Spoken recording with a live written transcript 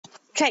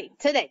Okay,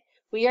 today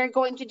we are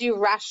going to do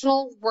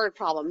rational word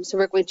problems. So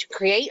we're going to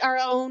create our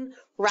own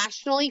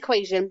rational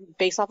equation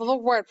based off of a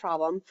word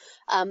problem.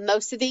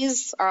 Most of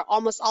these, or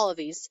almost all of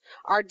these,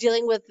 are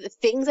dealing with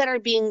things that are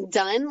being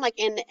done like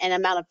in an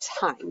amount of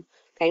time.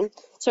 Okay,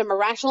 so remember,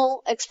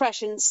 rational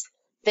expressions,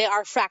 they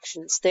are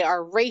fractions, they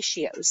are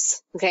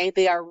ratios, okay,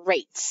 they are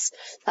rates.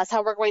 That's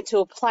how we're going to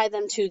apply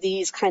them to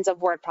these kinds of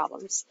word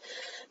problems.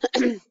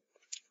 All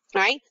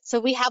right,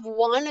 so we have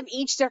one of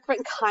each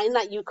different kind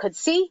that you could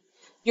see.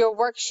 Your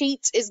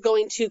worksheet is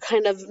going to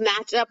kind of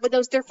match up with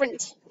those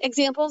different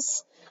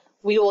examples.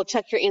 We will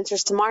check your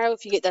answers tomorrow.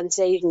 If you get done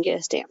today, you can get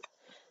a stamp.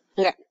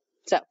 Okay,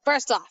 so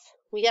first off,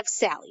 we have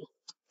Sally.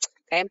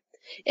 Okay,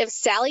 if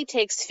Sally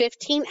takes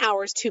 15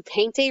 hours to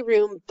paint a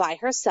room by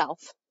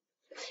herself,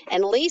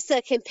 and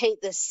Lisa can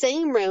paint the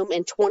same room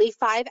in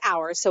 25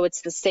 hours, so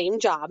it's the same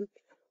job,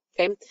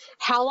 okay,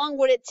 how long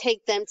would it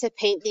take them to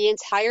paint the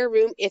entire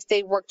room if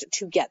they worked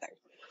together?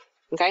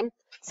 Okay,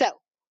 so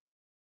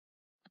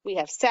we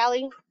have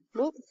Sally.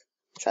 Whoop,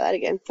 try that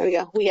again. There we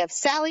go. We have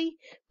Sally,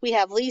 we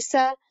have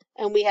Lisa,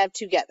 and we have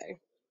together,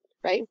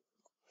 right?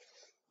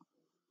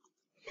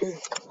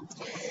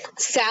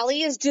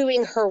 Sally is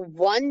doing her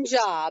one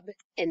job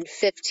in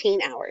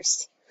 15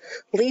 hours.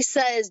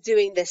 Lisa is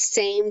doing the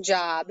same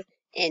job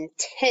in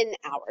 10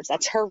 hours.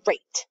 That's her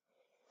rate.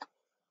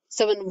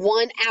 So in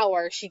 1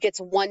 hour, she gets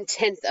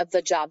 1/10 of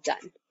the job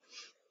done.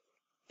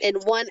 In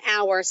 1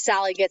 hour,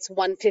 Sally gets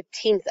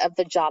 1/15 of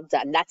the job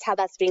done. That's how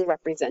that's being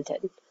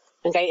represented.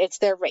 Okay, it's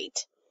their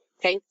rate.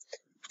 Okay,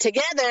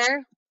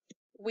 together,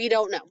 we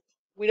don't know.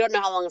 We don't know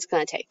how long it's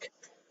going to take.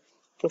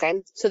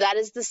 Okay, so that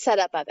is the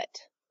setup of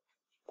it,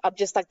 of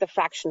just like the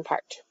fraction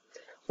part.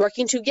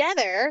 Working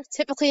together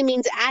typically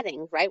means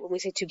adding, right? When we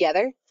say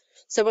together.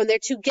 So when they're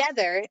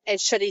together, it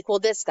should equal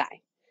this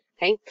guy.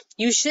 Okay,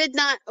 you should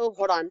not, oh,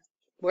 hold on.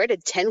 Where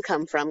did 10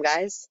 come from,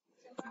 guys?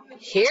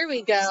 Here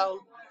we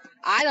go.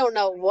 I don't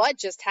know what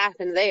just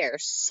happened there.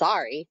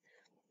 Sorry.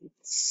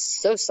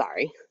 So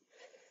sorry.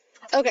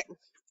 Okay,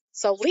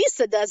 so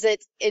Lisa does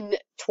it in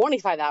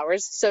 25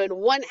 hours. So in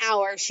 1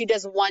 hour, she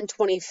does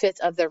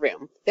 1/25 of the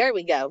room. There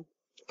we go.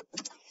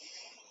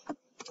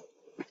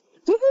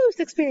 Woohoo,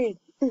 6 period.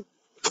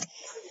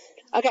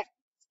 Okay.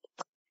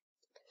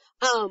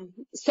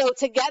 So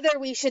together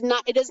we should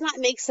not, it does not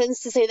make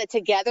sense to say that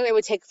together it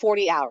would take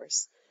 40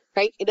 hours,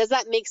 right? It does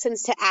not make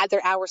sense to add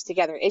their hours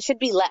together. It should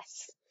be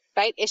less,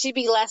 right? It should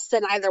be less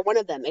than either one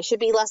of them. It should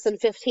be less than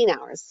 15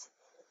 hours,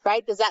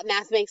 right? Does that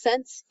math make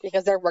sense?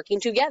 Because they're working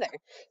together.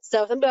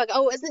 So somebody like,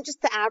 oh, isn't it just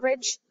the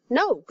average?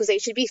 No, because they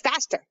should be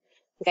faster,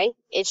 okay?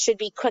 It should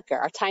be quicker.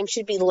 Our time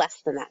should be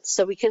less than that.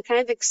 So we can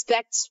kind of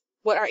expect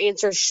what our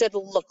answers should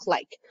look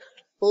like.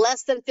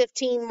 Less than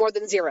 15, more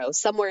than 0,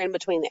 somewhere in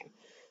between there.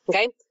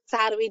 Okay, so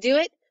how do we do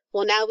it?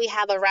 Well, now we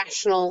have a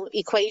rational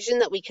equation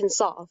that we can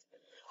solve.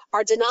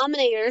 Our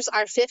denominators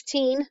are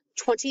 15,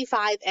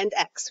 25, and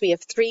x. We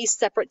have 3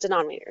 separate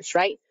denominators,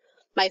 right?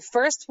 My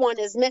first one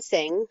is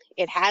missing.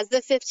 It has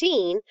the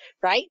 15,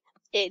 right?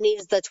 It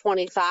needs the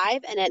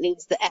 25, and it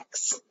needs the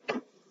x,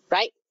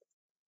 right?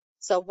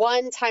 So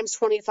 1 times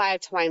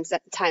 25 times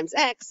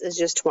x is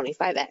just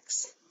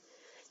 25x.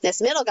 This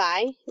middle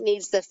guy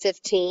needs the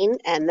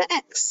 15 and the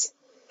x.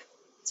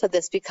 So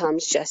this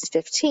becomes just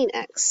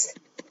 15x.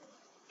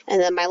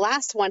 And then my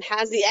last one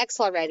has the x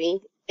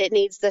already. It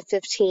needs the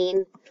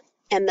 15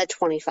 and the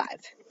 25.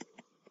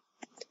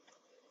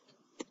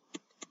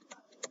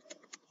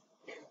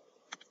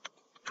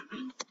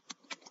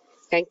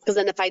 Okay, because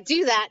then if I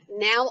do that,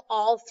 now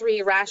all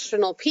 3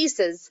 rational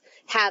pieces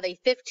have a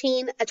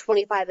 15, a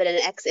 25, and an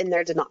x in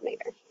their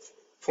denominator.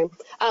 Okay.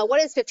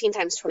 What is 15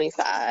 times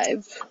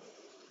 25?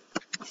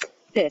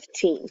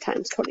 15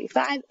 times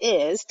 25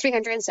 is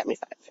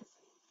 375.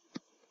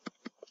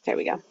 There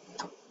we go.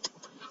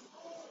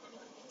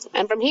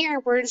 And from here,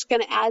 we're just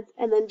going to add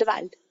and then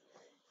divide.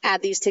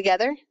 Add these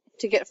together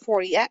to get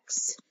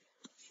 40x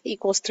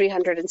equals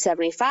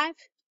 375.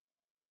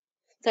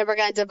 Then we're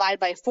going to divide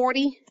by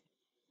 40.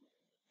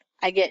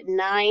 I get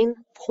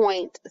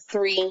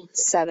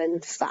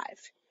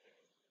 9.375.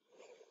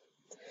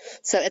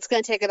 So it's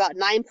going to take about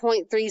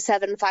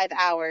 9.375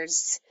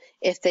 hours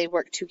if they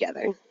work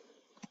together.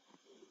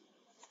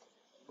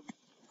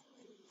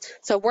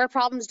 So word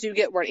problems do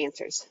get word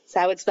answers. So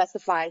I would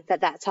specify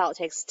that that's how it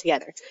takes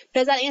together.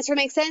 Does that answer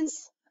make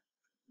sense?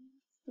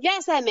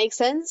 Yes, that makes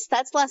sense.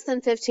 That's less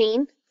than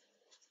 15.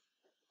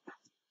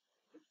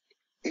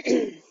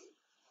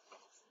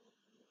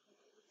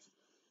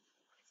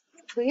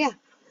 So yeah,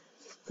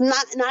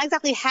 not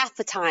exactly half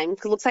the time,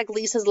 because it looks like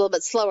Lisa's a little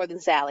bit slower than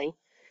Sally,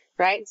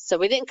 right? So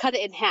we didn't cut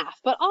it in half,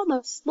 but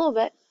almost, a little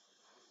bit.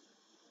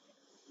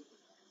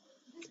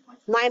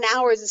 9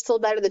 hours is still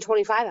better than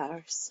 25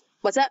 hours.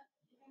 What's up?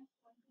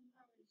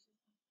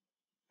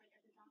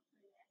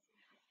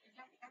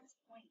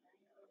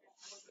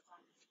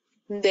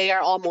 They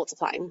are all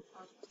multiplying.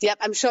 Yep,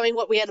 I'm showing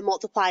what we had to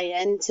multiply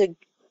in to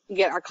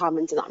get our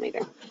common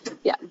denominator.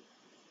 Yeah.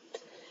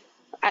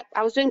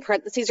 I was doing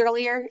parentheses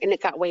earlier, and it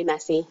got way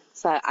messy,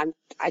 so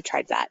I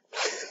tried that.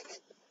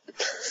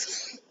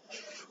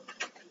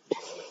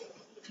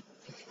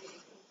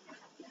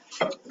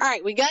 All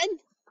right, we good?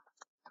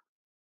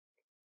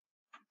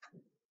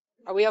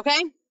 Are we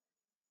okay?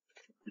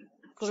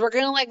 Because we're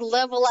going to like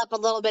level up a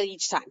little bit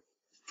each time.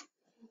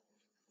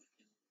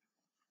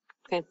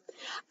 Okay.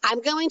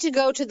 I'm going to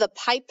go to the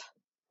pipe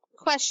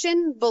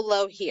question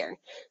below here.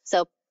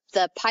 So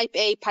the pipe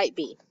A, pipe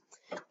B.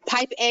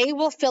 Pipe A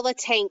will fill a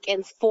tank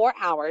in 4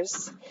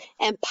 hours,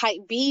 and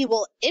pipe B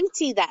will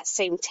empty that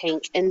same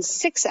tank in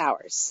 6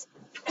 hours.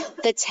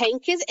 The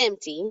tank is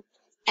empty,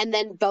 and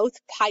then both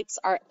pipes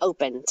are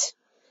opened.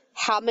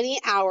 How many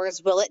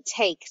hours will it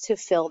take to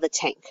fill the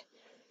tank?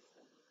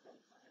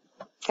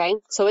 Okay,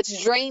 so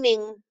it's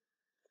draining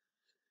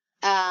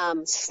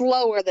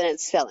slower than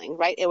it's filling,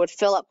 right? It would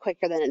fill up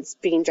quicker than it's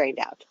being drained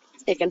out.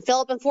 It can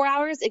fill up in 4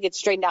 hours, it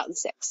gets drained out in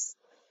 6.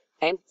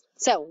 Okay,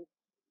 so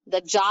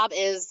the job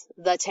is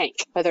the tank.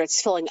 Whether it's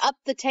filling up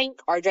the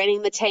tank or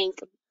draining the tank,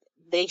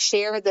 they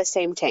share the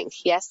same tank,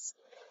 yes?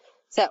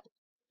 So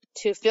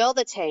to fill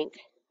the tank,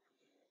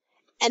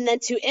 and then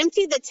to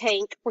empty the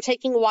tank, we're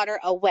taking water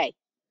away,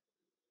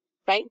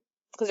 right?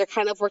 Because they're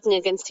kind of working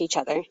against each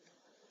other.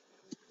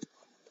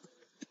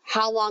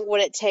 How long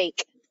would it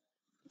take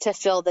to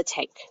fill the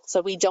tank?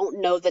 So we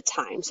don't know the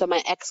time. So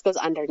my X goes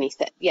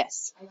underneath it.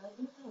 Yes.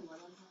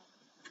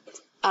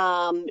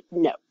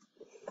 No.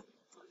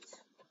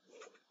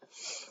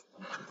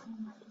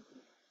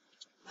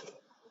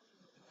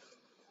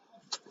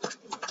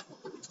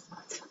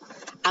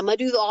 I'm going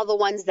to do all the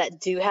ones that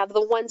do have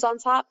the ones on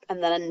top,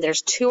 and then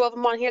there's 2 of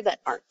them on here that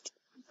aren't.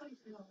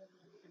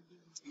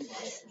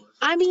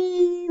 I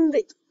mean,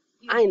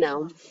 I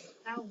know.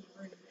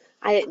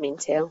 I didn't mean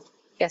to.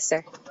 Yes,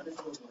 sir.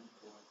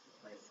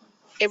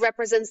 It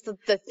represents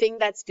the thing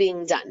that's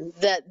being done,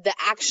 the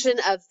action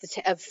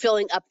of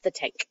filling up the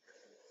tank.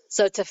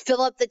 So to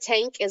fill up the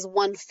tank is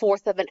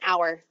 1/4 of an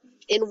hour.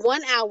 In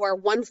 1 hour,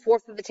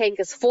 1/4 of the tank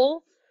is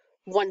full,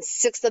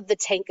 1/6 of the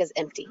tank is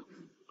empty.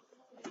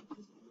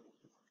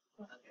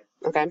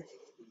 Okay.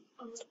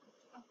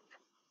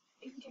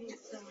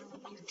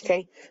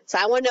 Okay, so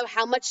I want to know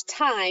how much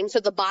time, so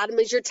the bottom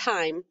is your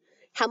time,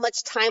 how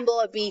much time will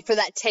it be for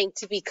that tank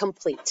to be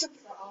complete?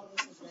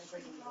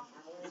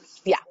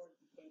 Yeah.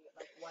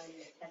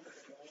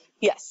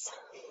 Yes.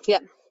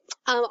 Yep.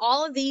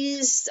 All of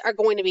these are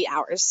going to be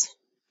hours.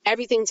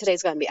 Everything today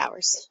is going to be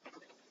hours.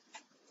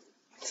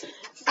 All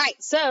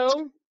right,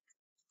 so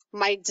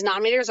my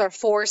denominators are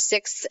 4,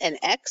 6, and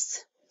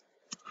X.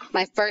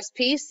 My first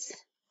piece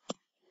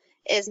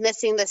is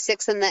missing the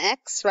 6 and the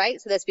X,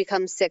 right? So this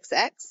becomes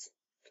 6X.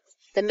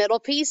 The middle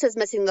piece is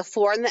missing the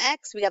 4 and the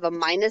X. We have a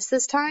minus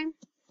this time.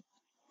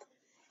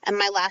 And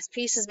my last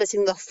piece is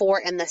missing the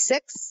 4 and the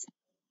 6.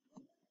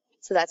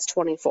 So that's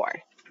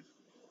 24.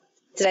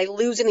 Did I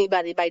lose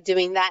anybody by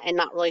doing that and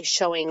not really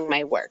showing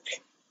my work?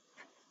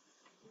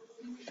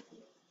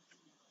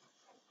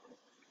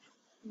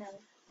 No.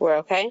 We're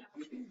okay?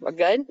 We're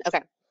good?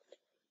 Okay.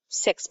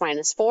 6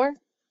 minus 4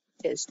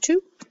 is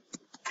 2.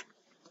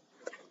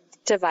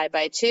 Divide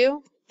by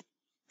 2.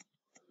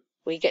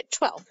 We get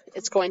 12.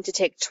 It's going to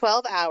take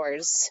 12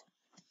 hours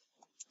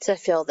to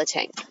fill the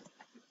tank.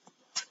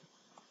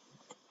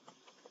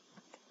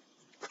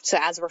 So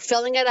as we're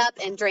filling it up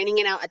and draining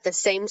it out at the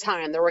same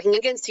time, they're working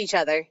against each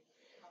other.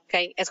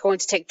 Okay, it's going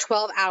to take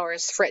 12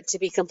 hours for it to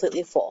be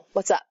completely full.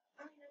 What's up?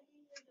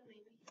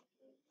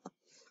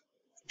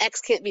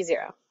 X can't be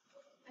 0.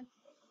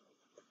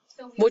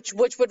 Which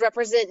would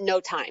represent no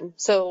time.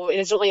 So it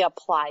doesn't really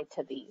apply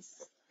to these.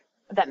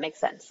 If that makes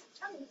sense.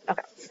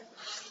 Okay.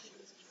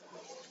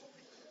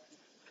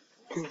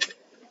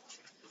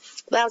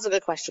 That was a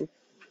good question.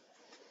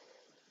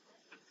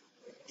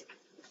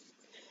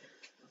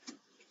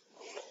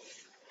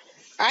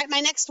 All right, my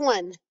next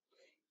one.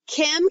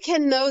 Kim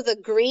can mow the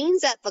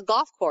greens at the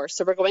golf course,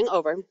 so we're going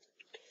over,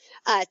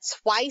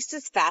 twice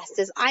as fast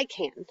as I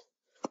can.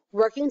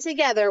 Working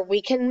together,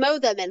 we can mow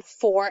them in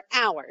 4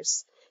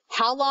 hours.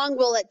 How long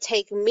will it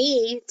take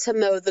me to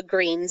mow the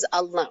greens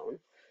alone?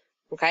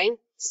 Okay,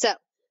 so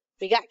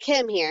we got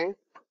Kim here.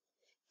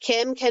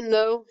 Kim can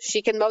mow,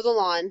 she can mow the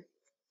lawn,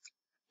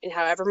 and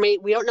however many,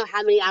 we don't know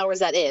how many hours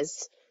that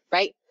is,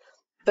 right?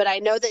 But I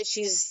know that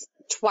she's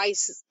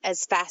twice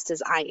as fast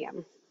as I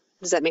am.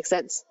 Does that make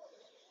sense?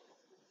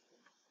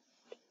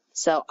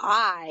 So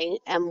I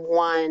am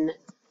 1,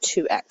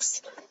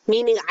 2x,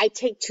 meaning I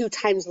take 2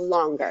 times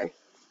longer.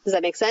 Does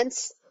that make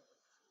sense?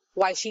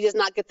 Why she does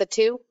not get the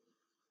 2?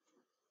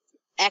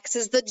 X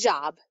is the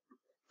job.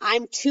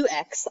 I'm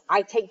 2x.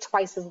 I take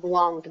twice as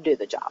long to do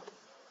the job.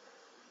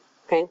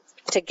 Okay.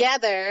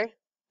 Together,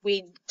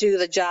 we do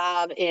the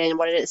job in,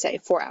 what did it say?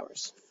 4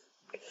 hours.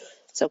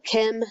 So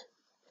Kim,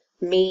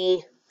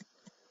 me,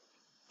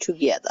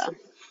 together.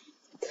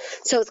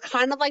 So it's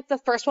kind of like the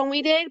first one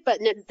we did, but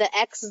the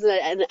X is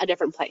in a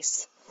different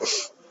place.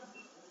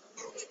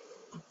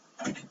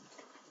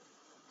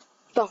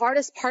 The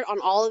hardest part on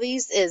all of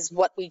these is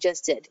what we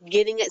just did,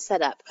 getting it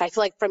set up. I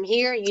feel like from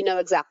here, you know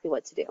exactly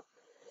what to do.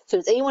 So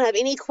does anyone have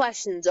any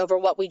questions over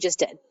what we just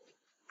did?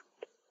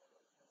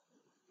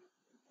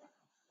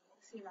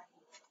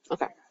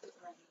 Okay.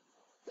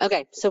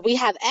 Okay, so we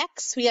have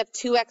X, we have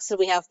 2X, and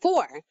we have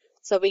 4.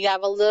 So we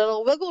have a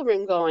little wiggle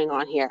room going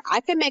on here.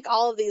 I can make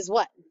all of these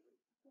what?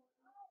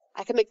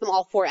 I can make them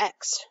all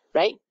 4x,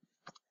 right?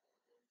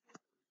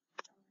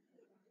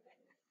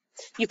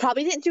 You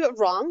probably didn't do it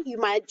wrong. You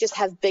might just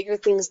have bigger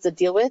things to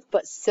deal with,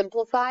 but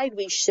simplified,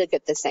 we should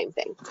get the same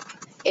thing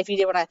if you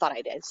did what I thought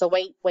I did. So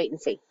wait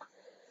and see.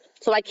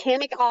 So I can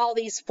make all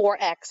these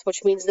 4x,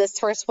 which means this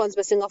first one's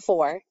missing a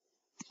 4,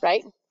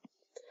 right?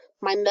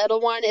 My middle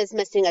one is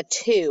missing a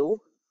 2,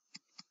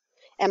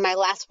 and my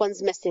last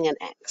one's missing an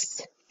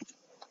x.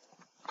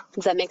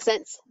 Does that make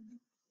sense?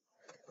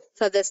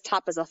 So this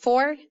top is a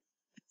 4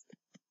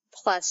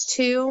 plus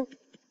 2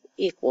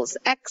 equals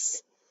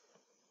x.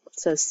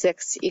 So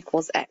 6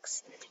 equals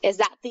x. Is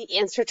that the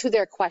answer to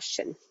their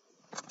question?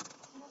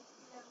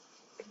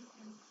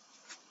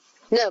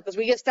 No, because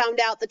we just found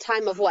out the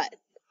time of what?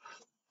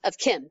 Of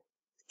Kim.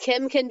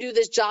 Kim can do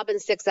this job in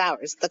 6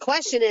 hours. The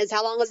question is,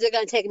 how long is it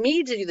going to take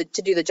me to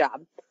do the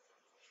job?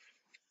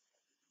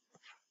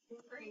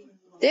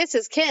 This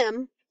is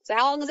Kim. So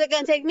how long is it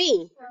going to take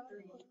me?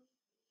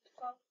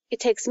 It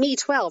takes me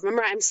 12.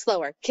 Remember, I'm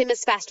slower. Kim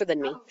is faster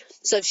than me.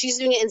 So if she's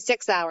doing it in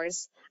 6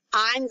 hours,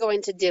 I'm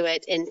going to do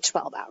it in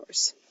 12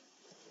 hours.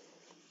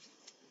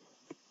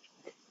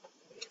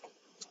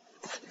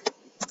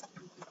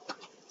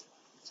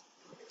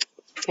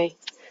 Okay.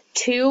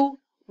 2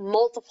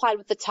 multiplied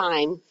with the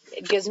time,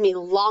 it gives me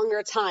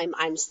longer time.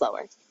 I'm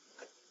slower.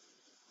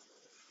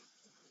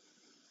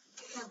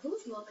 Now,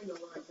 who's mowing the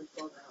lawn for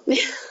 12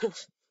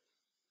 hours?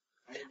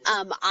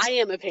 I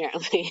am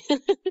apparently.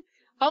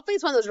 Hopefully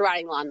it's one of those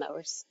riding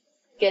lawnmowers.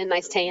 Get a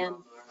nice tan.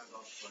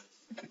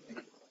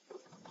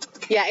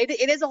 Yeah,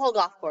 it is a whole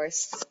golf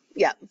course.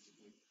 Yep.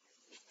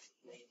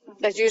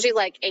 There's usually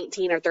like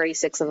 18 or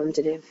 36 of them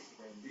to do.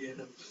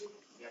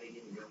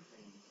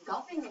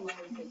 Golfing alone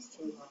takes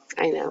too long.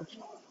 I know.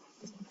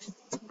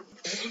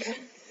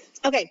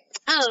 Okay.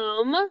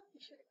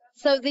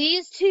 So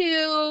these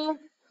two,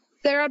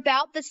 they're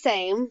about the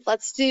same.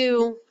 Let's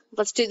do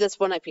this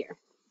one up here.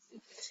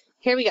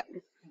 Here we go.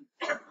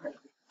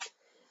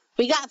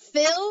 We got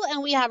Phil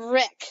and we have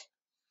Rick.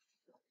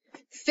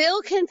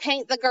 Phil can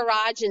paint the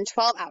garage in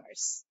 12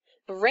 hours.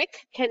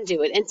 Rick can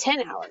do it in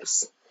 10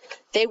 hours.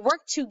 They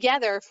work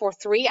together for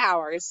 3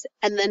 hours,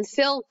 and then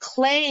Phil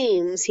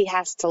claims he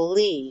has to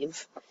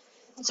leave.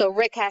 So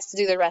Rick has to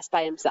do the rest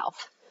by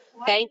himself.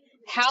 Okay?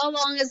 How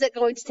long is it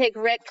going to take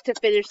Rick to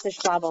finish this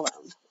job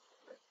alone?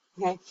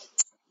 Okay?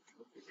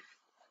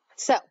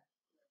 So,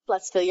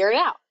 let's figure it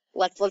out.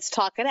 Let's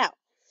talk it out.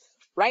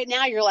 Right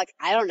now, you're like,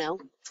 I don't know.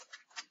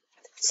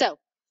 So,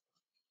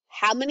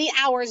 how many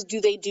hours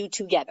do they do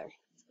together?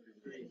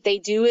 They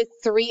do it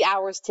 3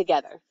 hours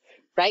together,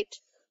 right?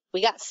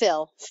 We got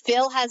Phil.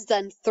 Phil has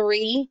done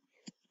 3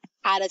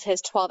 out of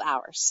his 12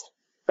 hours,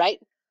 right?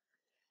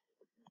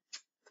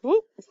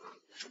 Whoop.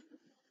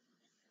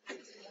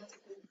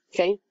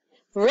 Okay.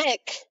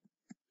 Rick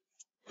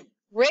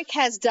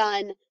has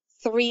done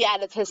 3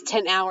 out of his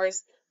 10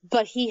 hours,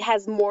 but he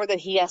has more that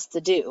he has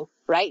to do,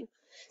 right?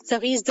 So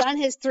he's done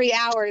his 3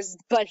 hours,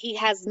 but he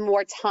has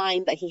more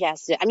time that he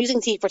has to do. I'm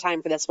using T for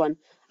time for this one.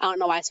 I don't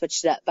know why I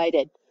switched it up, but I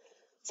did.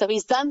 So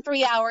he's done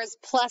 3 hours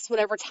plus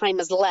whatever time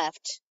is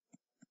left.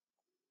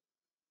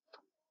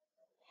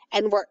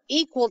 And we're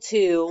equal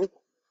to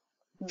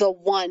the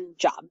one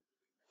job,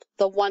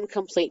 the one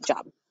complete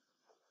job.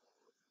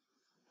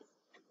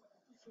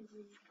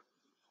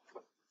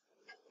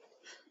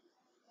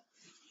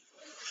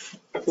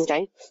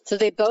 Okay, so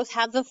they both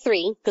have the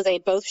 3 because they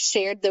both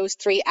shared those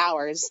 3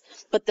 hours,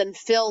 but then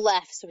Phil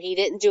left, so he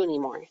didn't do any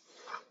more.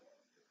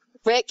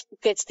 Rick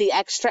gets the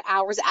extra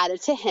hours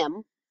added to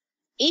him,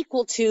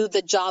 equal to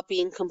the job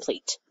being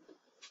complete.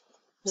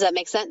 Does that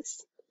make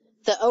sense?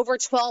 The over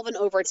 12 and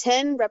over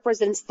 10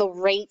 represents the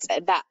rate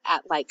at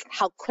like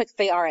how quick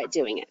they are at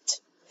doing it.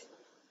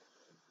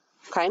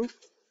 Okay,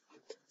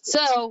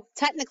 so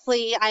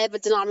technically I have a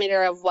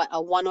denominator of what,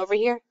 a 1 over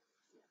here?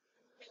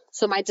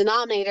 So my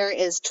denominator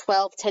is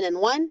 12, 10, and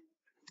 1.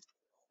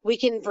 We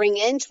can bring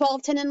in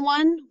 12, 10, and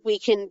 1. We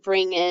can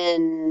bring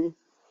in,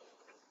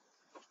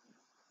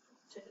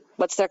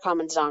 what's their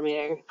common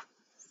denominator?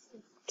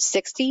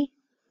 60,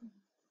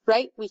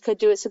 right? We could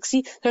do it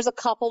 60. There's a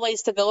couple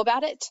ways to go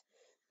about it.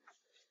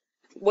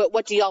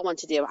 What do y'all want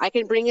to do? I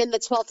can bring in the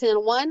 12, 10,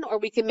 and 1, or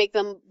we can make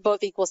them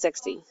both equal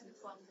 60.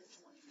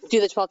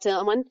 Do the 12, 10,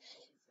 and 1.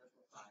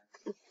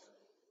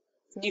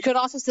 You could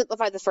also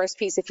simplify the first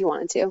piece if you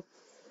wanted to.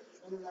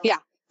 Yeah,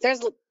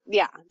 there's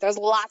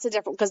lots of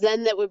different, because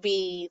then that would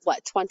be,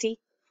 what, 20?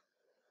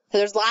 So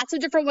there's lots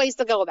of different ways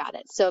to go about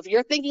it. So if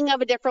you're thinking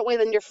of a different way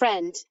than your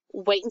friend,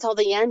 wait until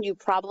the end. You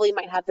probably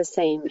might have the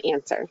same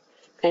answer.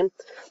 Okay.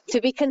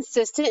 To be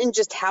consistent in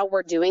just how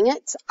we're doing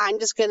it, I'm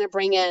just going to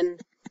bring in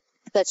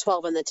the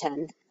 12 and the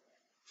 10.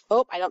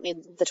 Oh, I don't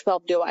need the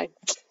 12, do I?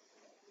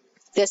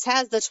 This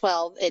has the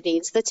 12. It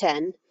needs the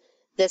 10.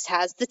 This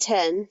has the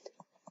 10.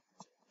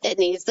 It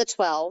needs the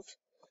 12.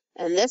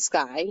 And this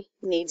guy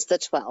needs the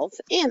 12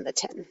 and the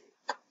 10.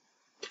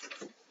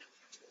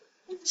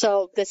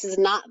 So this is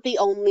not the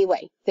only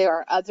way. There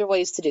are other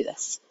ways to do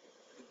this.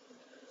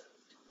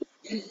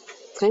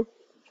 Okay.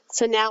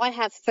 So now I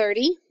have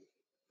 30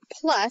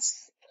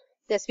 plus,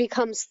 this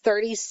becomes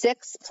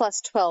 36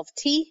 plus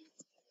 12t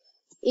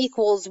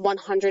equals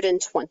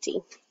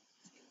 120.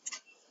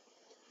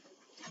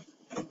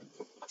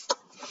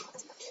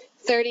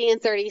 30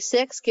 and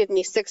 36 give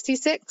me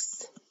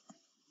 66.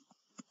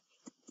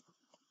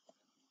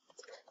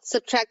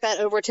 Subtract that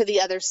over to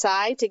the other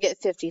side to get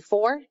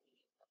 54.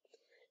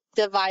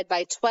 Divide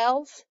by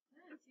 12.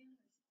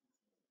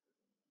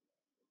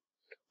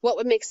 What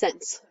would make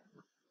sense?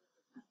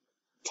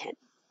 10.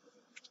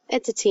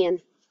 It's a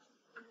 10.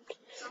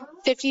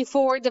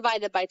 54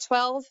 divided by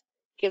 12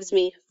 gives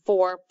me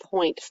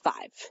 4.5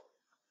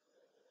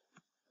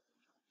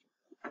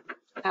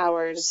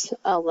 hours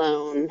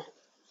alone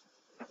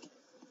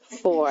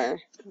for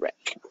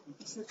Rick.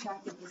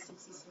 Subtracted the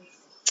 66.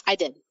 I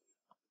did.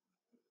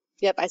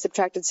 Yep, I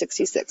subtracted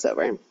 66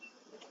 over.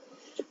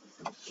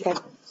 Okay.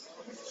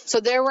 So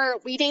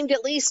we named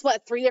at least,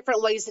 3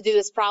 different ways to do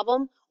this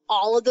problem.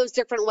 All of those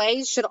different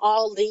ways should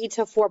all lead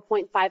to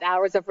 4.5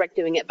 hours of Rick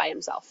doing it by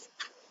himself.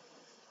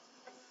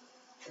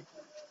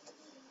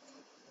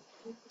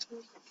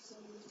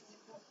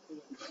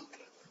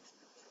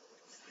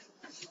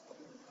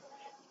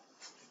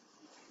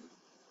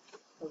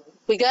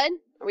 We good?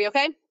 Are we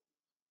okay?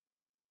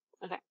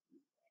 Okay.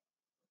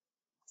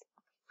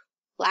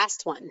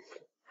 Last one.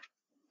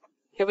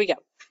 Here we go.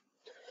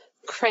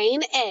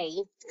 Crane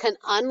A can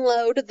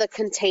unload the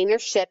container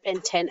ship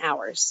in 10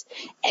 hours,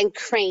 and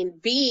Crane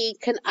B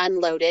can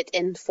unload it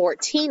in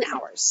 14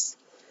 hours.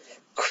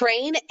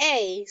 Crane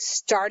A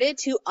started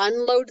to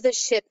unload the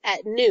ship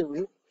at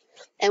noon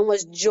and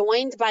was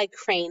joined by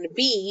Crane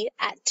B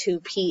at 2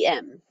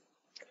 p.m.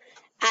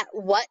 At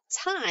what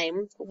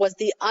time was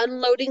the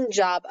unloading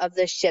job of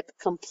the ship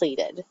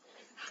completed?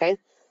 Okay,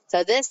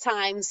 so this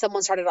time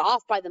someone started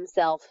off by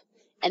themselves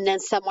and then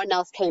someone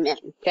else came in,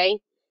 okay?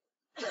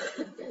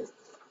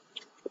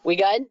 We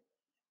good?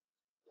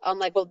 On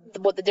like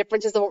what the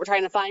difference is of what we're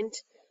trying to find?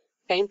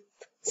 Okay,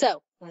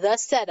 so the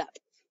setup.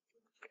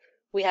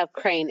 We have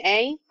Crane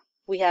A,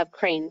 we have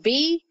Crane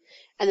B,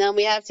 and then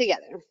we have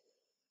together.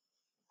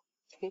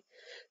 Okay.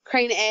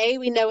 Crane A,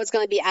 we know it's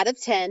going to be out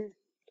of 10.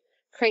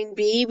 Crane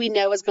B, we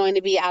know is going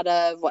to be out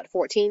of,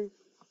 14?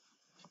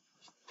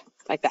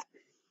 Like that.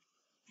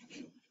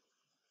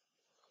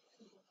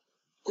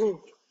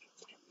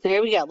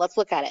 There we go. Let's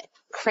look at it.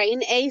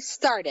 Crane A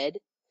started,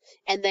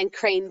 and then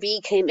Crane B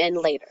came in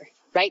later,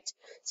 right?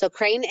 So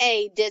Crane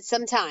A did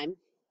some time,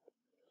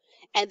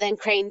 and then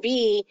Crane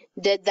B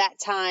did that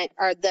time,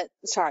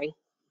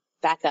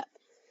 back up.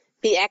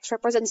 The X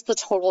represents the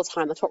total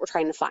time. That's what we're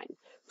trying to find.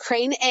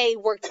 Crane A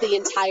worked the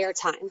entire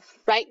time,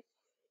 right?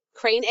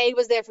 Crane A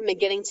was there from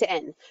beginning to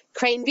end.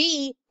 Crane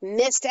B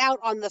missed out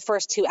on the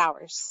first 2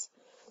 hours.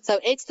 So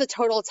it's the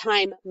total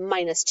time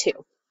minus 2.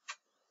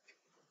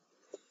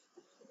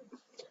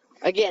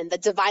 Again, the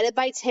divided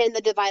by 10,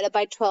 the divided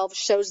by 12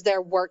 shows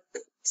their work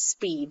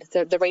speed,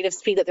 the rate of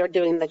speed that they're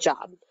doing the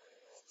job.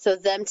 So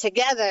them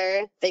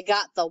together, they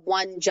got the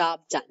one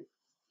job done.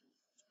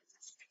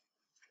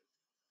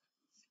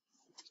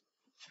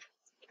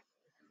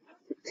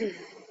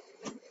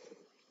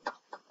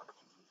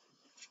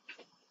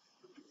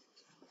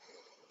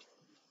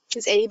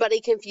 Is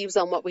anybody confused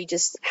on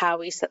how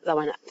we set that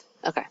one up?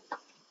 Okay.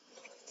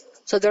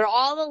 So they're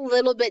all a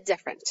little bit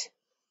different.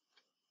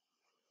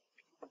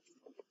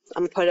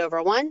 I'm going to put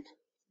over 1.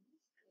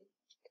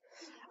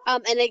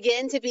 And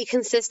again, to be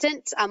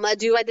consistent, I'm going to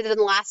do what I did in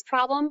the last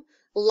problem.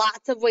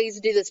 Lots of ways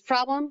to do this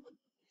problem.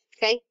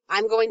 Okay.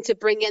 I'm going to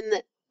bring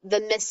in the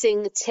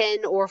missing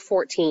 10 or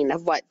 14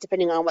 of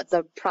depending on what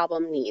the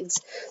problem needs.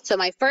 So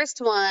my first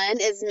one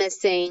is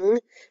missing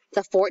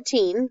the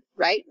 14,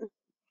 right?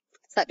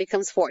 So that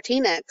becomes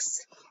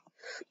 14x.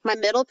 My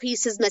middle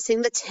piece is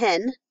missing the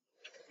 10.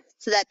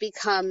 So that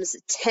becomes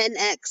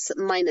 10x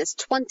minus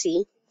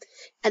 20.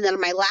 And then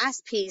my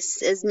last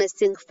piece is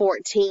missing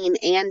 14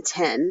 and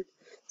 10.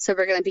 So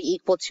we're going to be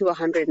equal to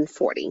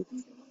 140.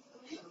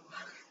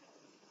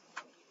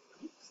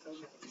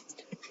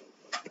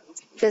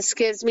 This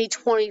gives me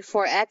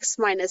 24x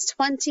minus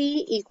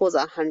 20 equals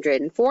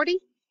 140.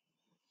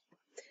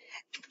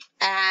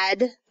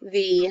 Add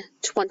the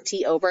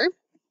 20 over.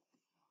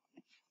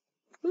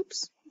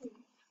 Oops.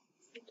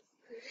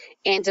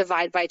 And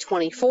divide by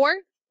 24.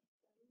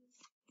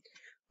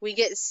 We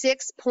get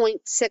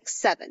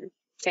 6.67.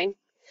 Okay.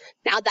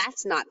 Now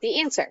that's not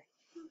the answer.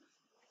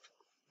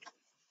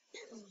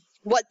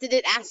 What did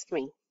it ask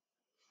me?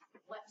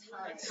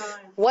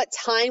 What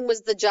time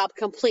was the job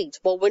complete?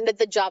 Well, when did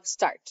the job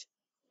start?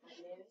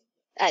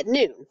 At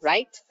noon,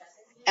 right?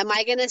 Am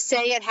I going to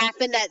say it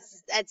happened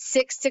at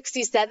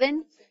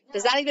 6:67?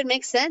 Does that even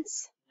make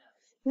sense?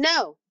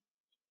 No.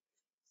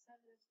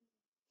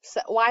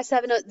 So why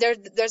 7?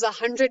 There's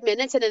 100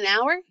 minutes in an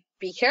hour?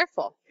 Be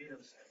careful.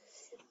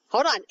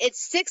 Hold on. It's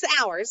 6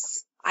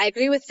 hours. I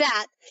agree with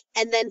that.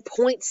 And then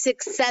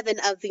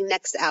 0.67 of the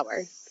next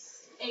hour.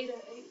 8.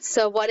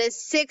 So what is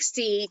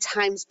 60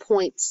 times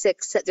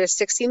 0.6? There's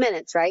 60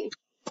 minutes, right?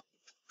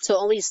 So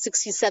only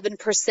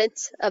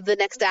 67% of the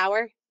next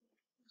hour.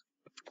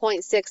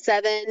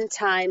 0.67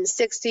 times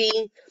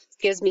 60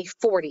 gives me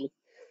 40.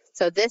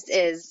 So this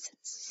is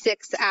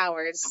 6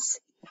 hours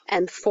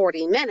and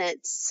 40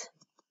 minutes.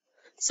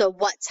 So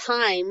what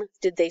time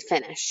did they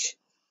finish?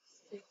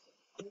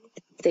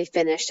 They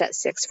finished at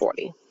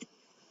 6:40.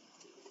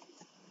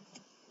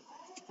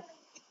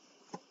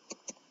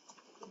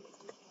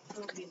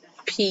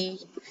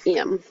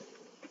 p.m.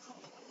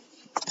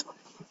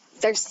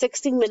 There's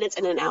 60 minutes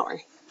in an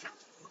hour,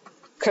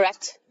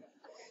 correct?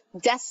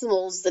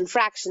 Decimals and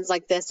fractions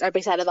like this are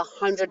based out of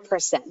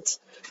 100%,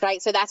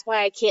 right? So that's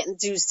why I can't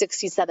do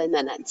 67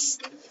 minutes.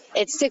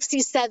 It's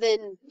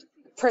 67%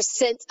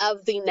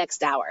 of the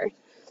next hour.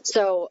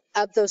 So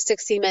of those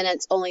 60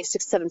 minutes, only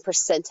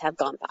 67% have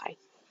gone by.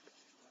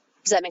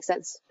 Does that make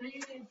sense? So you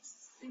did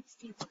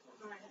 65,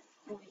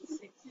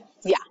 46.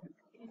 Yeah.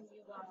 And you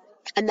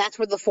got, And that's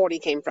where the 40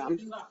 came from.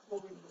 you got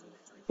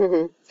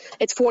 40.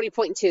 It's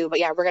 40.2, but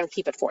yeah, we're going to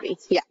keep it 40.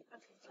 Yeah.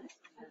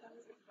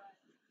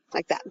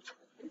 Like that.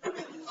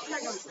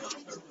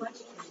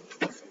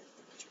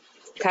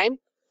 Okay.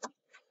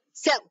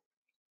 So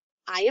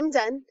I am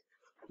done.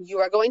 You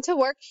are going to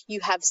work. You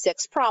have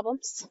 6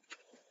 problems.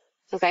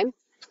 Okay.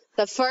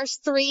 The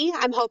first 3,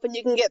 I'm hoping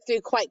you can get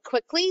through quite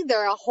quickly.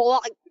 They're a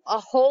whole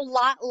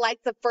lot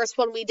like the first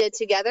one we did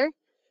together.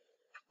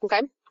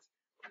 Okay.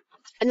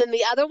 And then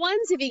the other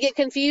ones, if you get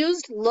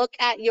confused, look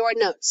at your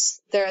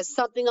notes. There is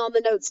something on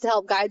the notes to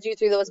help guide you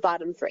through those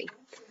bottom 3.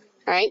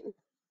 All right.